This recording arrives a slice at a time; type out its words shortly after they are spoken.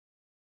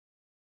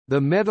The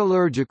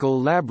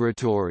Metallurgical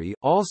Laboratory,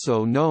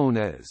 also known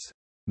as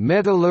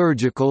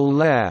Metallurgical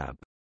Lab,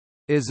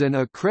 is an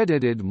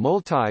accredited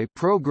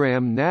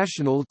multi-program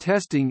national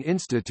testing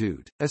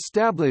institute,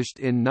 established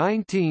in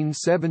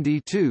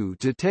 1972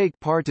 to take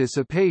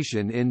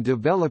participation in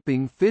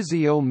developing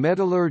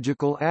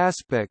physio-metallurgical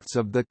aspects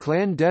of the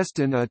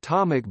clandestine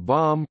atomic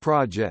bomb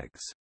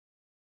projects.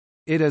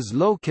 It is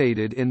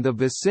located in the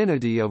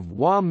vicinity of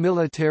WA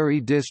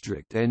Military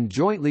District and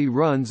jointly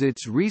runs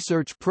its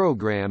research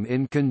program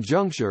in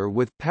conjunction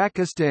with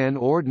Pakistan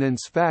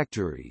Ordnance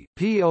Factory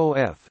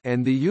 (POF)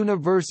 and the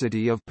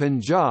University of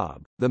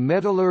Punjab. The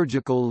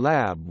Metallurgical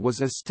Lab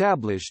was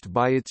established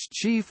by its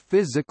chief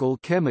physical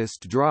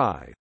chemist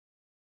Dr.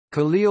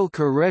 Khalil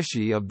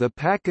Qureshi of the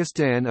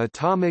Pakistan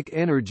Atomic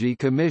Energy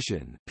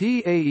Commission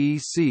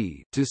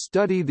 (PAEC) to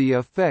study the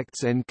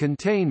effects and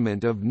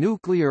containment of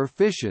nuclear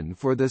fission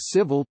for the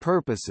civil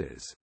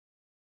purposes.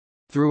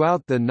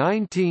 Throughout the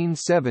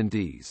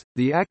 1970s,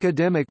 the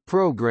academic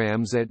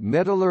programs at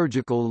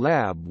Metallurgical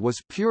Lab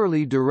was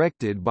purely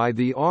directed by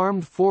the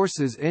Armed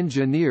Forces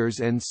engineers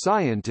and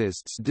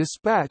scientists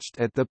dispatched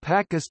at the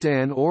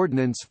Pakistan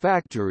Ordnance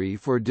Factory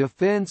for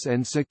defense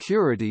and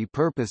security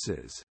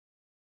purposes.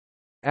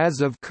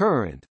 As of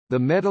current, the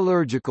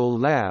Metallurgical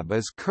Lab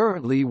is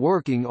currently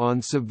working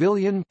on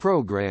civilian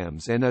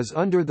programs and is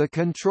under the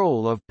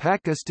control of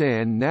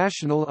Pakistan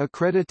National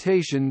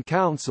Accreditation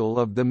Council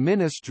of the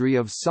Ministry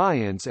of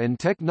Science and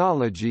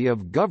Technology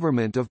of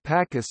Government of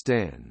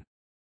Pakistan.